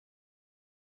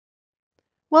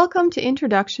Welcome to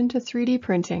Introduction to 3D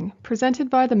Printing, presented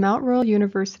by the Mount Royal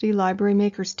University Library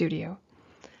Maker Studio.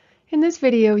 In this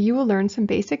video, you will learn some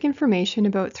basic information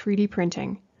about 3D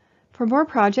printing. For more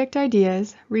project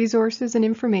ideas, resources, and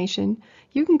information,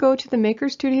 you can go to the Maker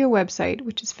Studio website,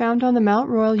 which is found on the Mount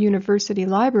Royal University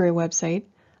Library website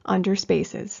under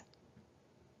Spaces.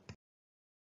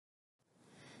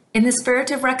 In the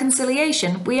spirit of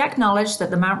reconciliation, we acknowledge that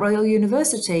the Mount Royal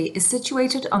University is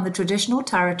situated on the traditional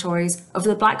territories of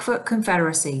the Blackfoot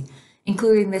Confederacy,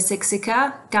 including the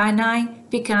Siksika, Kainai,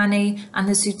 Piikani, and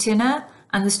the Tsuut'ina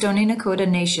and the Stoney Nakoda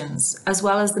nations, as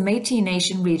well as the Métis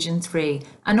Nation Region 3,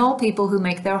 and all people who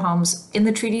make their homes in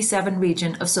the Treaty 7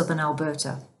 region of southern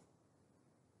Alberta.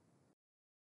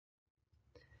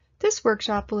 This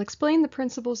workshop will explain the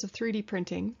principles of 3D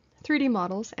printing, 3D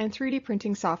models, and 3D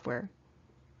printing software.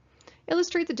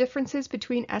 Illustrate the differences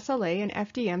between SLA and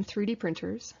FDM 3D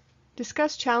printers,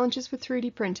 discuss challenges with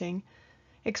 3D printing,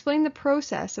 explain the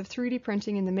process of 3D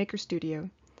printing in the Maker Studio,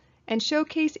 and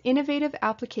showcase innovative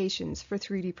applications for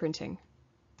 3D printing.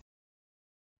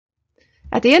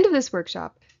 At the end of this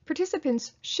workshop,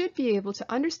 participants should be able to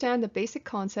understand the basic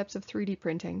concepts of 3D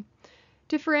printing,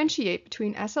 differentiate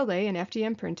between SLA and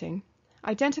FDM printing,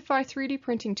 identify 3D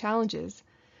printing challenges,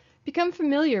 become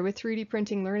familiar with 3D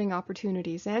printing learning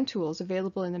opportunities and tools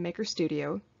available in the Maker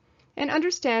Studio, and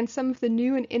understand some of the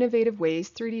new and innovative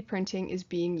ways 3D printing is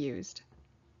being used.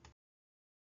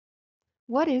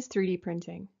 What is 3D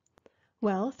printing?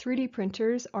 Well, 3D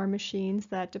printers are machines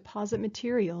that deposit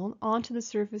material onto the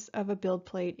surface of a build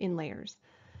plate in layers.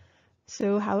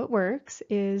 So how it works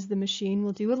is the machine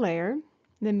will do a layer,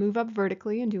 then move up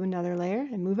vertically and do another layer,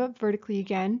 and move up vertically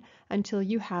again until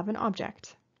you have an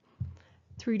object.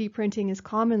 3D printing is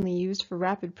commonly used for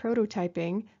rapid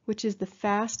prototyping, which is the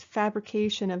fast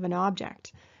fabrication of an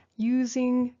object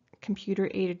using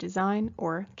computer-aided design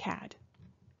or CAD.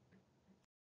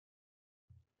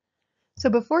 So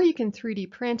before you can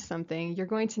 3D print something, you're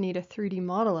going to need a 3D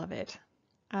model of it.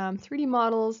 3D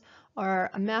models are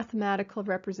a mathematical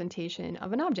representation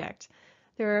of an object.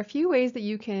 There are a few ways that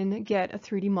you can get a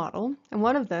 3D model, and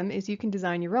one of them is you can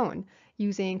design your own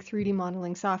using 3D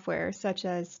modeling software such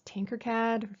as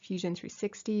Tinkercad, Fusion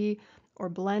 360,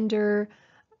 or Blender.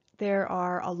 There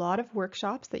are a lot of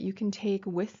workshops that you can take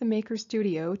with the Maker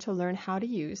Studio to learn how to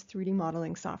use 3D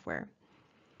modeling software.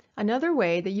 Another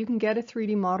way that you can get a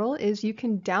 3D model is you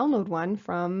can download one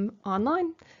from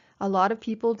online. A lot of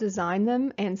people design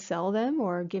them and sell them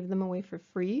or give them away for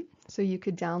free, so you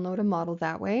could download a model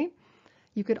that way.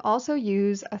 You could also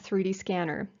use a 3D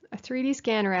scanner. A 3D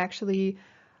scanner actually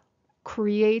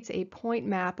creates a point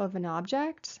map of an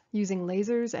object using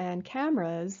lasers and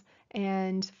cameras,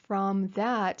 and from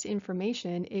that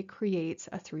information it creates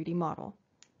a 3D model.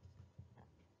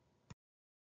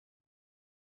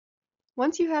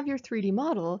 Once you have your 3D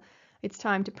model, it's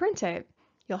time to print it.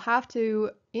 You'll have to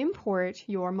import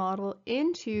your model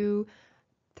into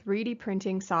 3D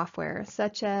printing software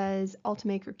such as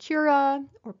Ultimaker Cura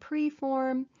or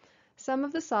Preform. Some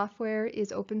of the software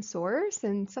is open source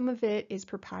and some of it is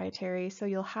proprietary, so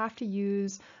you'll have to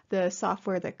use the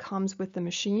software that comes with the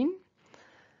machine.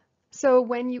 So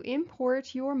when you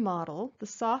import your model, the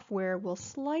software will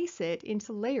slice it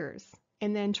into layers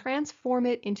and then transform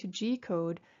it into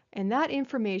G-code, and that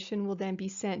information will then be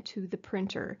sent to the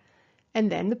printer,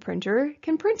 and then the printer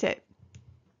can print it.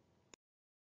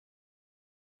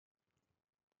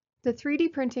 The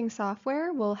 3D printing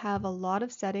software will have a lot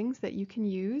of settings that you can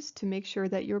use to make sure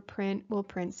that your print will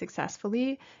print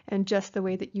successfully and just the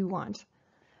way that you want.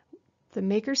 The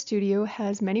Maker Studio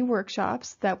has many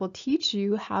workshops that will teach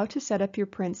you how to set up your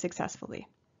print successfully.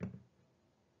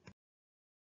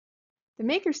 The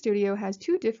Maker Studio has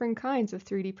two different kinds of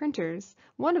 3D printers.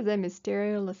 One of them is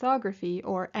stereolithography,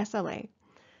 or SLA.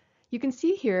 You can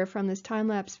see here from this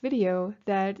time-lapse video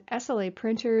that SLA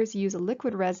printers use a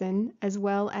liquid resin as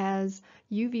well as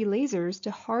UV lasers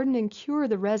to harden and cure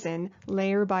the resin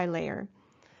layer by layer.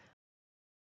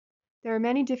 There are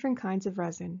many different kinds of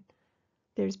resin.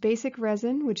 There's basic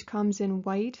resin, which comes in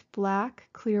white, black,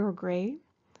 clear, or gray.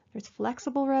 There's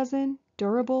flexible resin,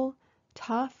 durable,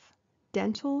 tough,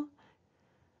 dental.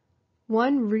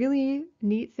 One really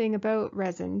neat thing about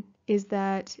resin is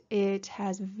that it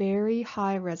has very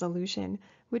high resolution,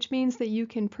 which means that you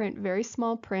can print very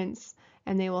small prints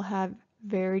and they will have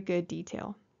very good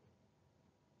detail.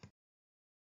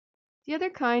 The other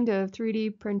kind of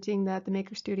 3D printing that the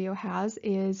Maker Studio has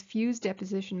is fused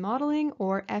deposition modeling,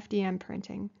 or FDM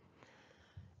printing.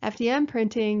 FDM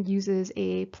printing uses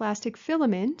a plastic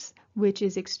filament which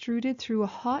is extruded through a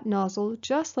hot nozzle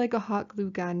just like a hot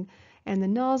glue gun, and the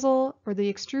nozzle or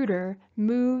the extruder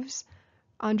moves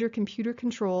under computer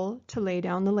control to lay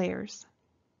down the layers.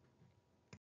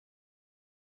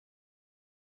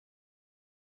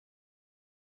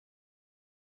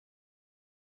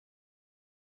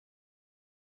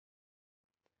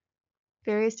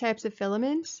 Various types of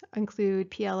filaments include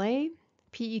PLA,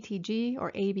 PETG,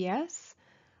 or ABS.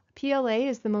 PLA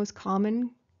is the most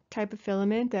common type of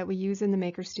filament that we use in the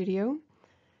Maker Studio.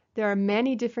 There are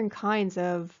many different kinds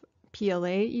of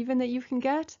PLA even that you can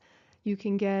get. You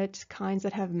can get kinds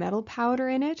that have metal powder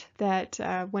in it that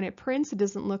when it prints it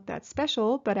doesn't look that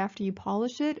special, but after you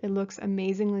polish it, it looks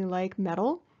amazingly like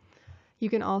metal. You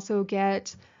can also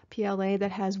get PLA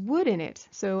that has wood in it,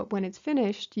 so when it's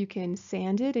finished you can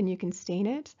sand it and you can stain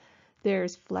it.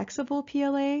 There's flexible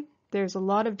PLA. There's a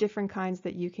lot of different kinds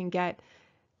that you can get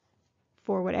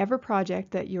for whatever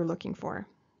project that you're looking for.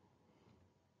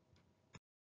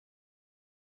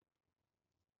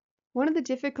 One of the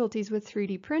difficulties with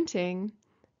 3D printing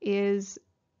is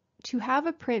to have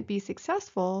a print be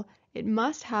successful, it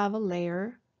must have a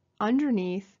layer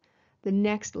underneath the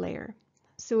next layer.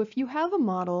 So if you have a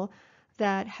model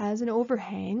that has an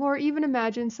overhang, or even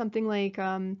imagine something like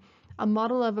a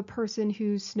model of a person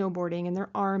who's snowboarding and their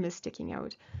arm is sticking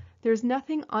out, there's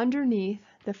nothing underneath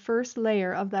the first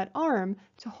layer of that arm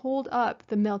to hold up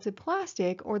the melted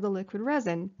plastic or the liquid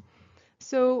resin.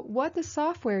 So what the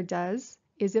software does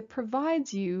is it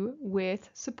provides you with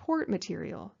support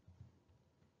material.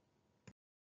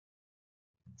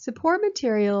 Support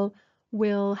material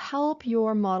will help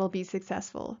your model be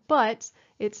successful, but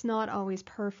it's not always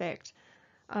perfect.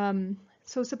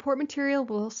 So support material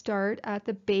will start at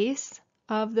the base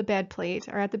of the bed plate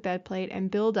or at the bed plate and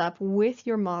build up with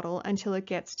your model until it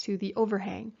gets to the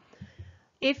overhang.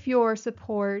 If your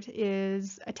support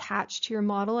is attached to your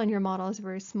model and your model is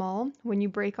very small, when you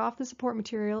break off the support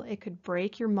material, it could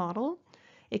break your model.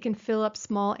 It can fill up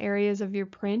small areas of your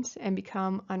print and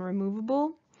become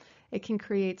unremovable. It can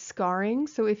create scarring.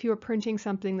 So if you're printing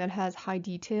something that has high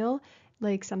detail,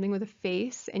 like something with a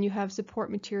face, and you have support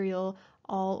material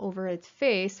all over its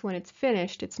face, when it's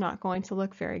finished, it's not going to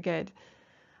look very good.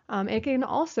 It can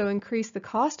also increase the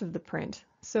cost of the print.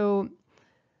 So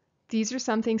these are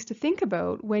some things to think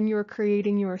about when you're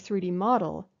creating your 3D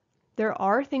model. There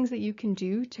are things that you can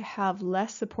do to have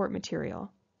less support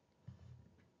material.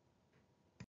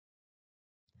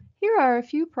 Here are a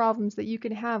few problems that you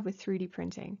can have with 3D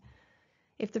printing.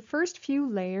 If the first few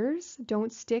layers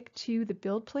don't stick to the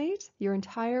build plate, your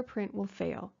entire print will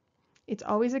fail. It's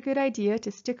always a good idea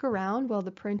to stick around while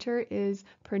the printer is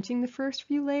printing the first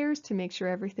few layers to make sure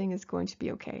everything is going to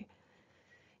be okay.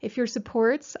 If your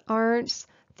supports aren't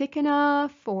thick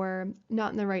enough or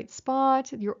not in the right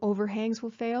spot, your overhangs will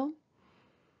fail.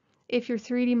 If your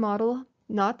 3D model,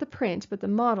 not the print, but the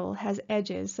model, has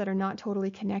edges that are not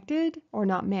totally connected or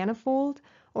not manifold,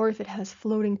 or if it has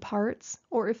floating parts,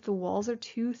 or if the walls are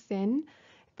too thin,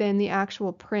 then the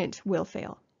actual print will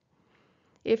fail.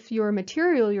 If your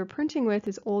material you're printing with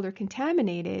is old or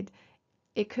contaminated,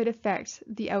 it could affect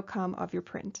the outcome of your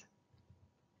print.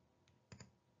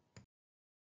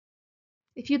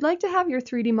 If you'd like to have your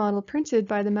 3D model printed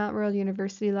by the Mount Royal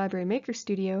University Library Maker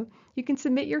Studio, you can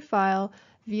submit your file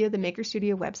via the Maker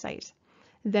Studio website.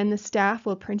 Then the staff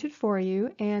will print it for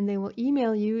you and they will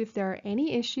email you if there are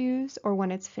any issues or when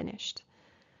it's finished.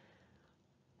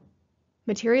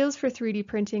 Materials for 3D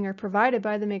printing are provided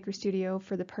by the Maker Studio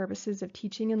for the purposes of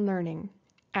teaching and learning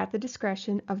at the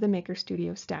discretion of the Maker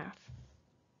Studio staff.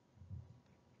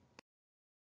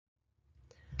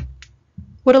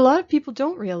 What a lot of people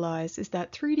don't realize is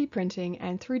that 3D printing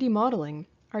and 3D modeling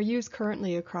are used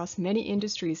currently across many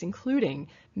industries, including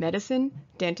medicine,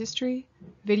 dentistry,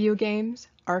 video games,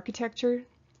 architecture,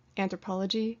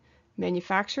 anthropology,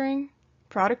 manufacturing,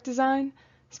 product design,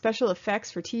 special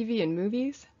effects for TV and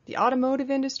movies, the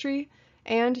automotive industry,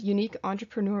 and unique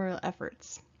entrepreneurial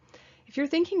efforts. If you're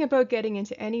thinking about getting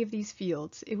into any of these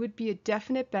fields, it would be a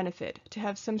definite benefit to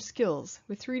have some skills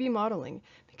with 3D modeling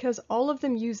because all of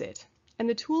them use it. And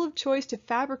the tool of choice to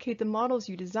fabricate the models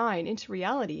you design into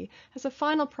reality as a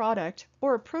final product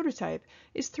or a prototype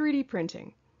is 3D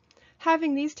printing.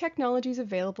 Having these technologies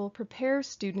available prepares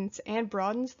students and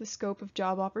broadens the scope of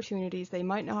job opportunities they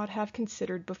might not have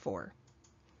considered before.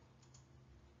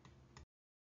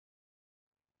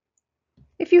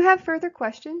 If you have further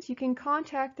questions, you can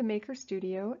contact the Maker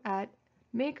Studio at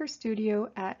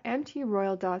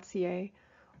makerstudio@mtroyal.ca,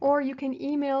 or you can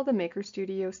email the Maker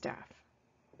Studio staff.